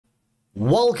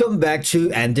Welcome back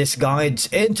to Andy's Guides.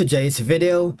 In today's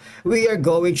video, we are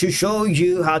going to show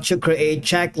you how to create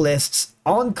checklists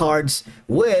on cards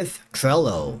with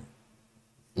Trello.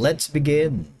 Let's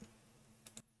begin.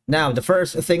 Now, the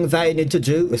first thing that you need to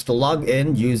do is to log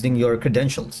in using your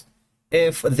credentials.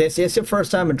 If this is your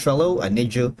first time in Trello, I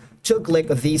need you to click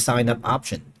the sign up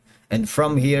option. And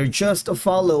from here, just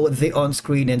follow the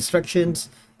on-screen instructions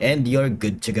and you're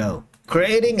good to go.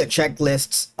 Creating a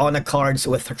checklists on a cards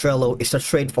with Trello is a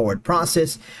straightforward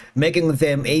process, making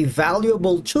them a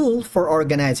valuable tool for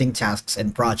organizing tasks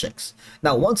and projects.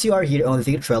 Now, once you are here on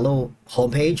the Trello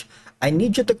homepage, I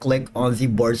need you to click on the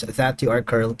boards that you are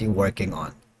currently working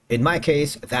on. In my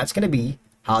case, that's going to be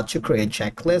how to create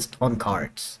checklist on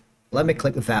cards. Let me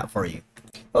click that for you.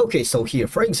 Okay, so here,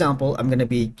 for example, I'm going to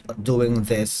be doing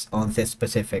this on this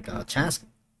specific task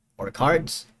or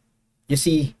cards. You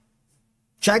see,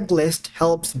 checklist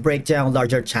helps break down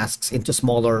larger tasks into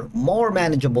smaller, more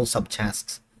manageable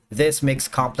subtasks. This makes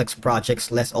complex projects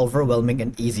less overwhelming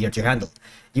and easier to handle.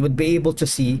 You would be able to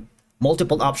see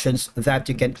multiple options that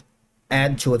you can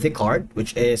add to the card,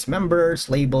 which is members,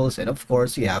 labels, and of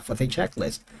course you have the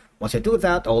checklist. Once you do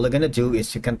that, all you're going to do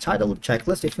is you can title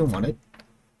checklist if you want it.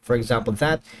 For example,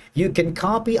 that you can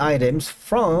copy items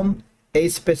from a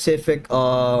specific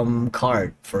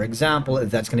card. For example,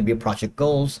 that's going to be project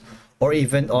goals, or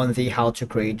even on the how to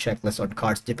create checklist on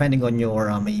cards, depending on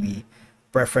your maybe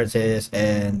preferences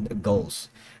and goals.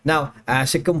 Now,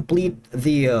 as you complete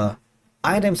the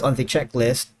items on the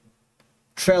checklist,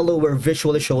 Trello will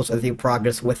visually shows the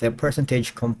progress with a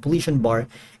percentage completion bar,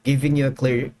 giving you a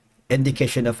clear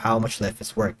indication of how much left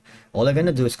is work. All I'm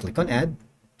gonna do is click on add,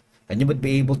 and you would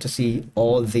be able to see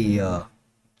all the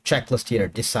checklist here: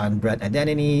 design brand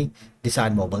identity,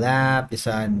 design mobile app,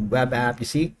 design web app. You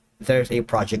see, there's a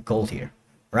project goal here,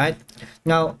 right?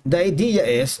 Now, the idea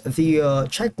is the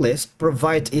checklist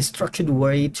provides a structured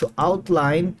way to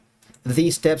outline the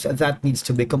steps that needs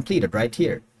to be completed right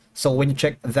here. So when you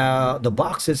check the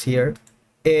boxes here,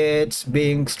 it's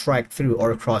being struck through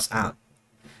or crossed out.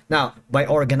 Now, by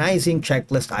organizing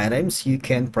checklist items, you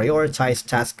can prioritize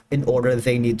tasks in order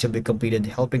they need to be completed,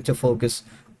 helping to focus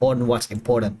on what's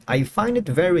important. I find it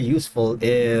very useful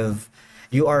if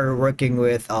you are working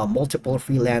with multiple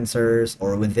freelancers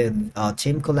or within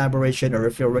team collaboration, or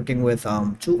if you're working with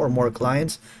 2 or more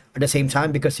clients at the same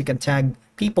time, because you can tag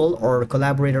people or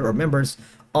collaborator or members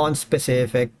on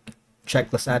specific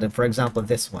checklist item. For example,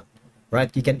 this one,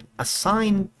 right? You can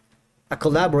assign a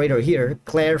collaborator here,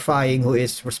 clarifying who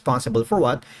is responsible for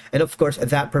what, and of course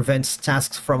that prevents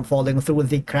tasks from falling through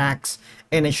the cracks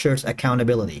and ensures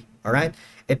accountability. All right,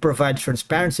 it provides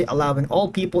transparency, allowing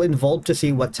all people involved to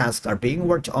see what tasks are being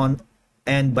worked on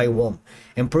and by whom,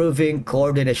 improving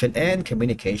coordination and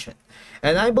communication.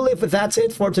 And I believe that's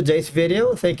it for today's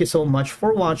video. Thank you so much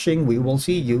for watching. We will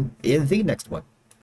see you in the next one.